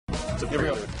Here we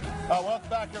go. Welcome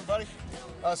back, everybody.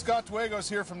 Scott Duego's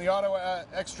here from the Ottawa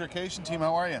Extrication team.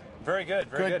 How are you? Very good,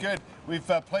 very good. Good. We've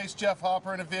placed Jeff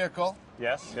Hopper in a vehicle.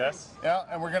 Yes, yes. Yeah,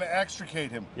 and we're going to extricate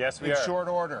him. Yes, we in are. short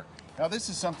order. Now, this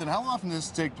is something. How often does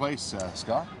this take place,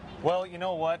 Scott? Well, you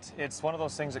know what? It's one of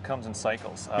those things that comes in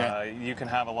cycles. Yeah. You can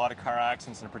have a lot of car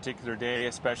accidents in a particular day,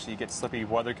 especially you get slippy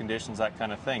weather conditions, that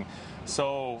kind of thing.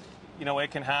 So, you know,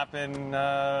 it can happen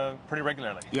pretty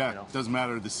regularly. Yeah, you know. doesn't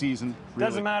matter the season. Really.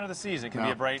 Doesn't matter the season. It can be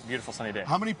a bright, beautiful, sunny day.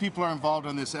 How many people are involved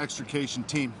on this extrication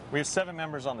team? We have 7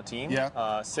 members on the team.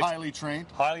 Yeah. 6 highly trained.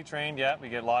 Highly trained. Yeah.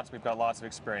 We've got lots of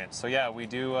experience. So yeah, we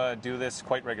do this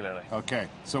quite regularly. Okay.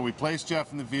 So we place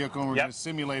Jeff in the vehicle, and we're going to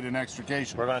simulate an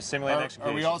extrication. We're going to simulate an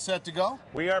extrication. Are we all set to go?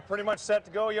 We are pretty much set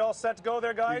to go. You all set to go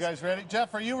there, guys? You guys ready?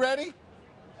 Jeff, are you ready?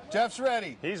 Jeff's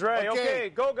ready. He's ready.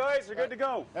 Okay, go guys, you're good to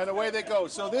go. And away they go.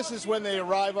 So this is when they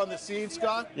arrive on the scene,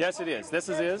 Scott? Yes, it is. This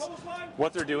is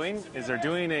what they're doing is they're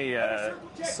doing a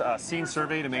scene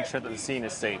survey to make sure that the scene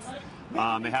is safe.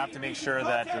 They have to make sure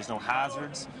that there's no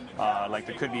hazards. Like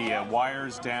there could be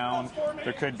wires down.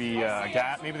 There could be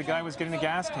gas. Maybe the guy was getting a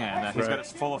gas can. He's got it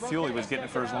full of fuel. He was getting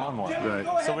it for his lawnmower.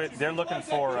 Right. So they're looking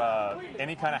for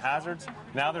any kind of hazards.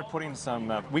 Now they're putting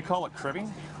some. We call it cribbing,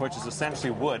 which is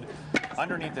essentially wood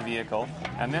underneath the vehicle,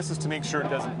 and this is to make sure it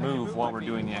doesn't move while we're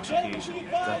doing the extrication.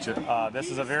 Gotcha.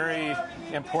 This is a very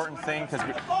important thing because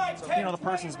you know the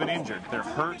person's been injured, they're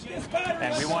hurt,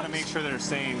 and we want to make sure they're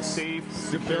staying safe.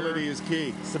 Stability is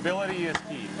key. Stability is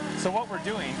key. So what we're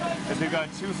doing is we've got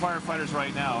 2 firefighters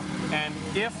right now, and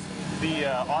if the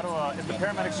if the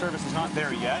paramedic service is not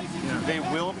there yet, they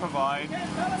will provide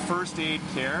first aid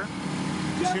care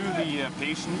to the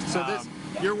patient. So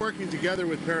you're working together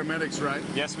with paramedics, right?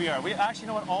 Yes, we are. We actually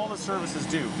know what all the services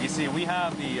do. You see, we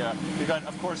have we've got,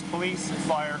 of course, police,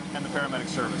 fire, and the paramedic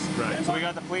service. Right. So we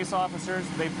got the police officers.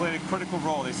 They play a critical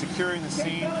role. They're securing the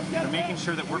scene. They're making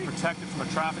sure that we're protected from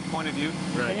a traffic point of view.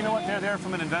 Right. And you know what? They're there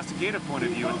from an investigative point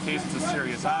of view in case it's a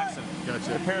serious accident.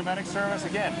 Gotcha. The paramedic service,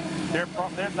 again,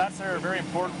 that's their very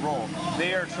important role.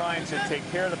 They are trying to take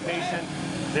care of the patient.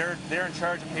 They're in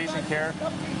charge of patient care,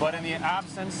 but in the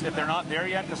absence, if they're not there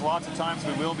yet, because lots of times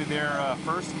we will be there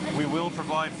first, we will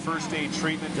provide first aid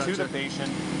treatment to the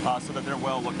patient so that they're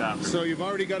well looked after. So you've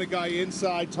already got a guy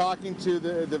inside talking to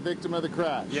the victim of the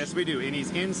crash. Yes, we do, and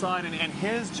he's inside, and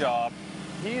his job,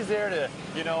 he's there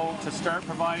to start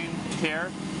providing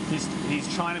care.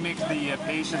 He's trying to make the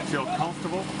patient feel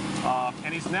comfortable,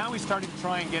 and he's starting to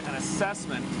try and get an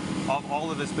assessment of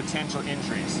all of his potential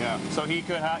injuries. Yeah. So he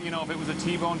could have, if it was a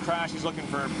T-bone crash, he's looking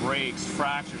for breaks,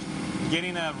 fractures,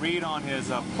 getting a read on his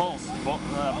pulse,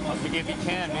 if he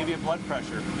can, maybe a blood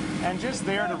pressure, and just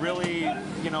there to really,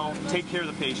 take care of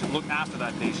the patient, look after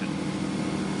that patient.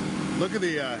 Look at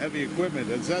the heavy equipment.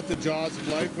 Is that the jaws of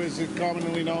life, is it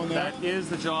commonly known that? That is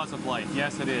the jaws of life.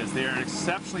 Yes, it is. They are an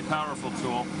exceptionally powerful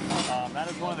tool. That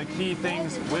is one of the key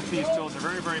things with these tools. They're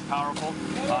very, very powerful.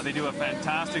 They do a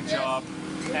fantastic job.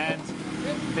 And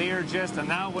they are and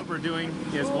now what we're doing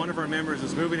is one of our members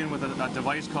is moving in with a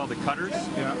device called the cutters.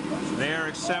 Yeah. They are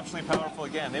exceptionally powerful.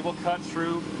 Again, they will cut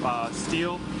through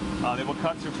steel. They will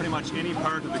cut through pretty much any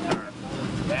part of the car.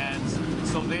 And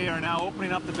so they are now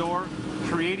opening up the door,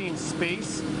 creating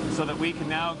space so that we can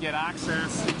now get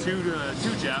access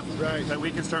to Jeff, right, that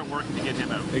we can start working to get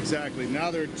him out. Exactly.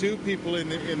 Now there are 2 people in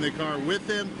the car with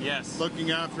him, yes,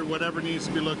 looking after whatever needs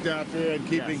to be looked after and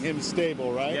keeping him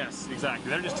stable, right? Yes, exactly.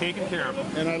 They're just taking care of him.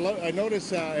 And I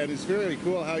notice, and it's very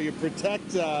cool how you protect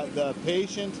the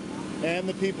patient and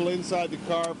the people inside the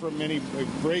car from any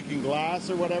breaking glass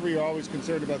or whatever. You're always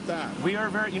concerned about that. We are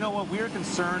very, we are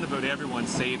concerned about everyone's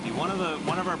safety. One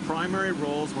of our primary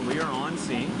roles when we are on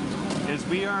scene is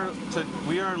we are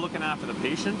looking after the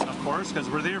patient, of course, because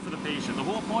we're there for the patient. The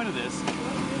whole point of this,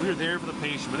 we're there for the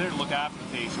patient. We're there to look after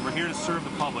the patient. We're here to serve the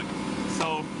public.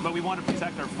 So, but we want to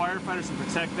protect our firefighters and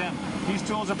protect them. These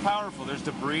tools are powerful. There's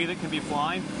debris that can be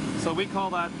flying, so we call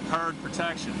that hard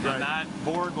protection. Right. And that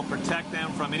board will protect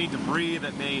them from any debris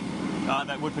that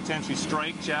that would potentially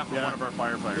strike Jeff or one of our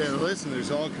firefighters. Yeah, listen, there's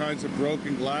all kinds of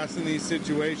broken glass in these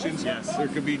situations. Yes. There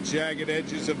could be jagged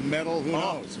edges of metal, who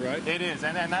knows, right? It is,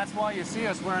 and that's why you see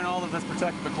us wearing all of this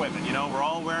protective equipment. We're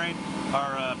all wearing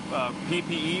our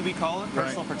PPE, we call it,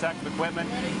 personal protective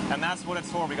equipment, and that's what it's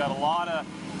for. We got a lot of,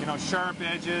 sharp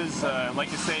edges,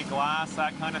 like you say, glass,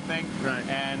 that kind of thing. Right.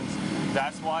 And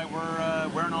that's why we're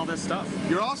wearing all this stuff.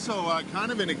 You're also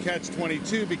kind of in a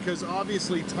catch-22 because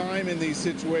obviously time in these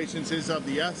situations is of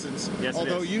the essence, yes,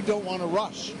 although you don't want to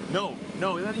rush. No,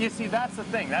 you see, that's the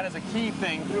thing. That is a key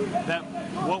thing that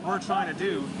what we're trying to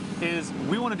do is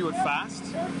we want to do it fast,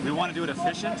 we want to do it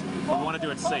efficient, but we want to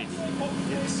do it safe.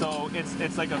 So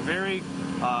it's like a very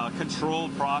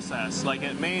controlled process. Like,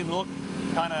 it may look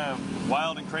kind of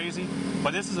wild and crazy,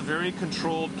 but this is a very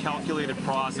controlled, calculated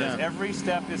process. Yeah. Every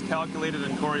step is calculated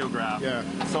and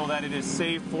choreographed, so that it is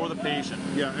safe for the patient.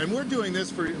 Yeah, and we're doing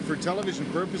this for television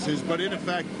purposes, but in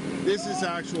effect, this is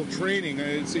actual training,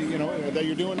 you know, that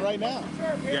you're doing right now.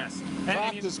 Yes.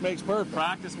 Practice makes perfect.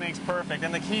 Practice makes perfect.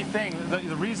 And the key thing,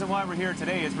 the reason why we're here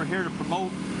today is we're here to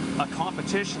promote a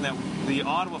competition that the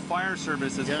Ottawa Fire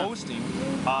Service is hosting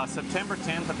September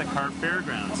 10th at the CARP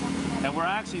Fairgrounds.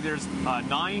 And there's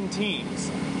 9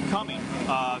 teams coming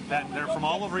that they're from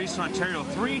all over Eastern Ontario.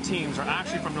 3 teams are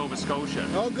actually from Nova Scotia.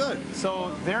 Oh, good.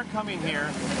 So they're coming here,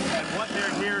 and what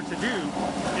they're here to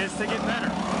do is to get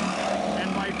better.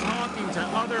 And by talking to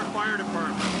other fire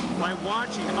departments, by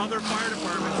watching other fire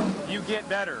departments, you get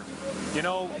better. You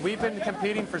know, we've been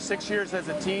competing for 6 years as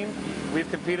a team. We've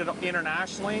competed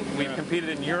internationally. We've competed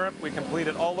in Europe. We've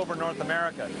competed all over North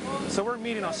America. So we're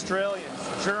meeting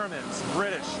Australians, Germans,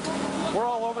 British. We're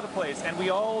all over the place, and we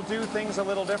all do things a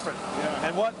little different.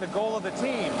 And what the goal of the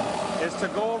team is to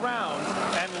go around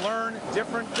and learn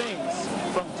different things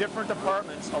from different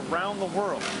departments around the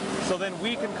world. So then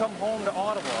we can come home to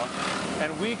Ottawa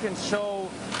and we can show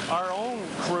our own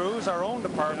crews, our own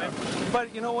department.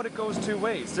 But you know what? It goes 2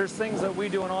 ways. There's things that we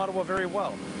do in Ottawa very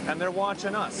well, and they're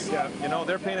watching us. You know,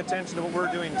 they're paying attention to what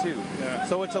we're doing too.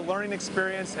 So it's a learning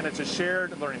experience, and it's a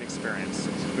shared learning experience.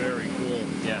 It's very cool.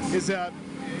 Yes. Is that,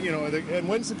 you know, and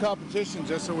when's the competition,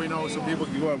 just so we know, so people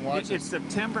can go and watch it? It's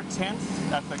September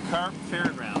 10th at the CARP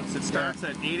Fairgrounds. It starts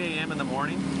at 8 a.m. in the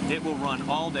morning. It will run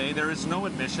all day. There is no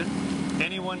admission.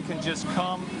 Anyone can just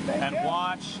come and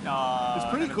watch.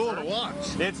 It's pretty cool to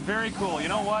watch. It's very cool. You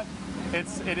know what?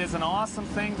 It is an awesome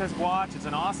thing to watch. It's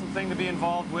an awesome thing to be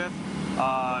involved with.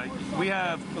 We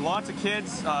have lots of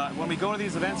kids. When we go to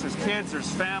these events, there's kids, there's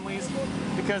families,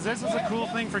 because this is a cool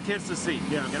thing for kids to see.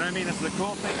 You know what I mean? It's a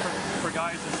cool thing for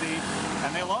guys to see,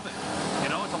 and they love it. You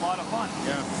know, it's a lot of fun.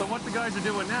 So what the guys are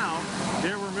doing now,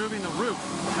 they're removing the roof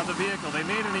of the vehicle. They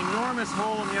made an enormous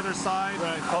hole on the other side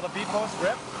called a B-post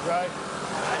rip.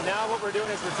 And now what we're doing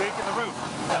is we're taking the roof.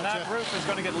 And that roof is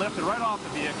going to get lifted right off the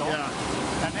vehicle.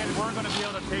 And then we're going to be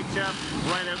able to take Jeff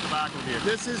right out the back of the vehicle.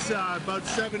 This is about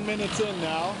 7 minutes in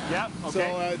now.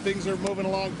 So things are moving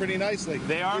along pretty nicely.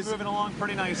 They are moving along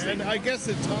pretty nicely. And I guess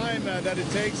the time that it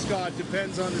takes, Scott,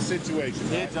 depends on the situation.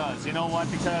 Right? It does. You know what?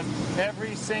 Because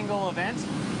every single event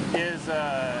is,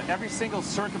 every single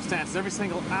circumstance, every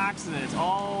single accident is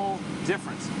all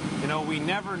different. You know, we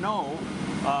never know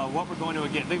what we're going to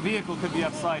get. The vehicle could be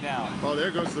upside down. Oh,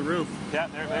 there goes the roof.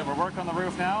 We're working on the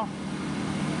roof now.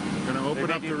 We're going to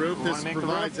open up the roof. This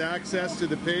provides access to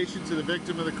the patient, to the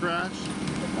victim of the crash.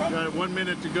 Got 1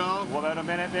 minute to go. Well, about a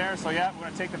minute there. So we're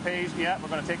going to take the page. We're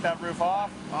going to take that roof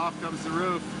off. Off comes the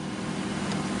roof.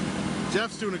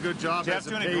 Jeff's doing a good job Jeff's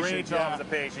as a patient. Jeff's doing a great job as a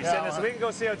patient. He's sitting there, so we can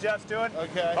go see how Jeff's doing.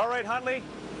 Okay. All right, Hundley.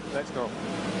 Let's go.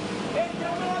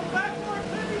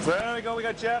 So there we go. We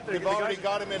got Jeff. They've already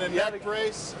got him in a neck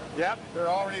brace. They're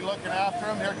already looking after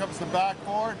him. Here comes the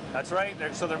backboard. That's right.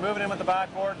 So they're moving him with the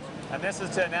backboard. And this is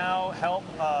to now help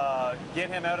get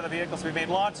him out of the vehicle. So we've made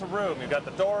lots of room. We've got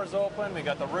the doors open. We've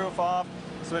got the roof off.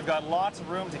 So we've got lots of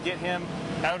room to get him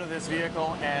out of this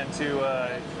vehicle and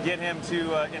to get him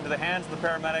into the hands of the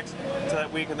paramedics so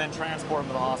that we can then transport him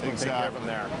to the hospital and take care of him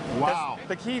there. Wow.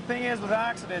 The key thing is with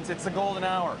accidents, it's the golden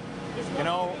hour. You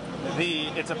know,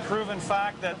 it's a proven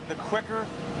fact that the quicker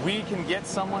we can get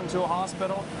someone to a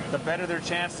hospital, the better their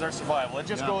chances are survival. It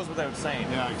just goes without saying.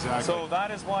 Exactly. So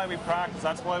that is why we practice.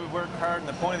 That's why we work hard. And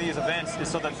the point of these events is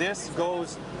so that this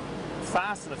goes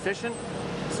fast and efficient,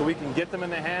 so we can get them in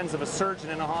the hands of a surgeon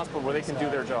in a hospital where they can do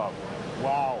their job.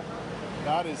 Wow.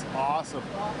 That is awesome.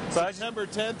 So September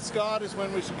 10th, Scott, is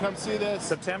when we should come see this?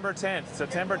 September 10th.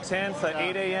 September 10th at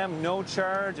 8 a.m., no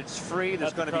charge. It's free.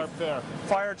 There's going to be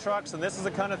fire trucks, and this is the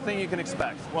kind of thing you can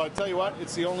expect. Well, I tell you what,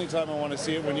 it's the only time I want to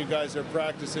see it when you guys are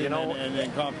practicing and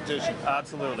in competition.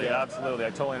 Absolutely, absolutely.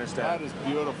 I totally understand. That is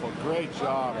beautiful. Great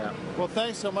job. Well,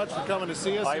 thanks so much for coming to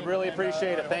see us. I really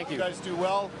appreciate it. Thank you. You guys do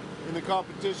well in the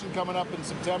competition coming up in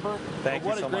September. Thank you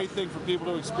so much. What a great thing for people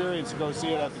to experience and go see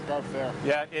it at the CARP Fair.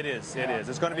 Yeah, it is. It is.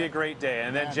 It's going to be a great day.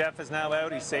 And then Jeff is now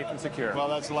out. He's safe and secure. Well,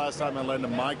 that's the last time I lent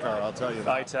him my car, I'll tell you that.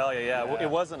 I tell you, it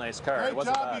was a nice car. Great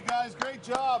job, you guys. Great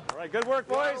job. All right, good work,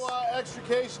 boys. The Ottawa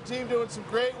Extrication team doing some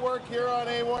great work here on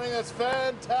A Morning. That's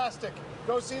fantastic.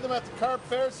 Go see them at the CARP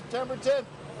Fair September 10th.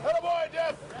 Attaboy,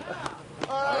 Jeff.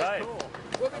 All right. Cool.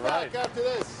 We'll be back after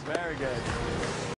this. Very good.